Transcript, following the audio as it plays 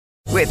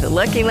With the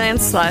Lucky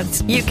Land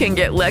Slots, you can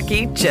get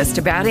lucky just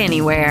about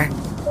anywhere.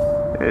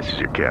 This is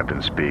your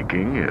captain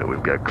speaking.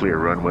 We've got clear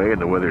runway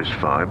and the weather's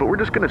fine, but we're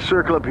just going to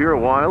circle up here a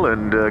while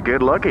and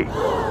get lucky.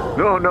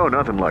 No,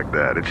 nothing like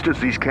that. It's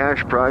just these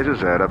cash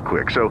prizes add up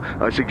quick. So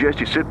I suggest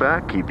you sit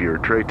back, keep your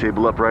tray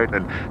table upright,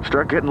 and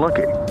start getting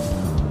lucky.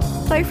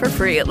 Play for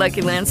free at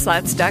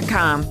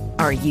LuckyLandSlots.com.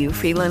 Are you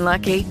feeling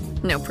lucky?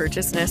 No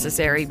purchase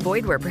necessary.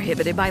 Void where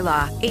prohibited by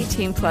law.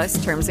 18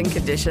 plus terms and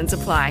conditions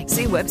apply.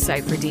 See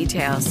website for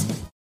details.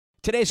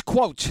 Today's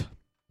quote.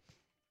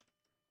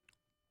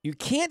 You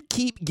can't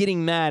keep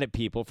getting mad at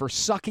people for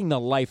sucking the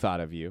life out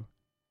of you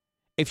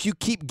if you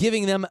keep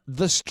giving them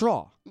the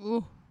straw.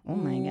 Ooh. Oh,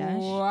 my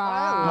gosh.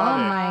 Wow. Oh,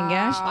 my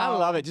gosh. I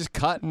love it. Just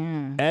cut,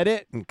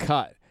 edit, and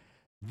cut.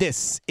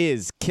 This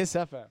is Kiss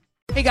FM.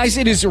 Hey guys,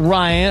 it is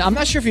Ryan. I'm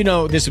not sure if you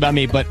know this about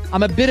me, but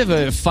I'm a bit of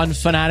a fun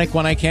fanatic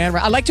when I can.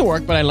 I like to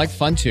work, but I like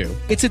fun too.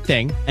 It's a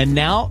thing. And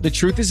now the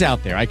truth is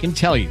out there. I can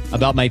tell you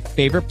about my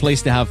favorite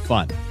place to have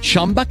fun.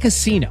 Chumba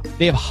Casino.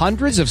 They have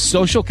hundreds of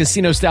social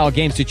casino style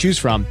games to choose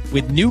from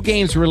with new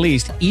games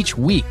released each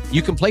week.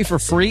 You can play for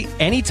free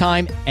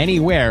anytime,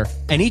 anywhere.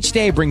 And each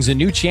day brings a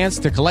new chance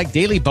to collect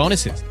daily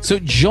bonuses. So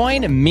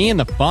join me in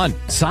the fun.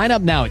 Sign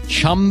up now at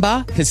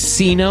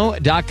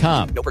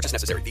ChumbaCasino.com. No purchase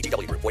necessary.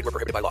 VGW Group. Void where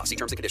prohibited by law. See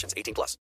terms and conditions. 18 plus.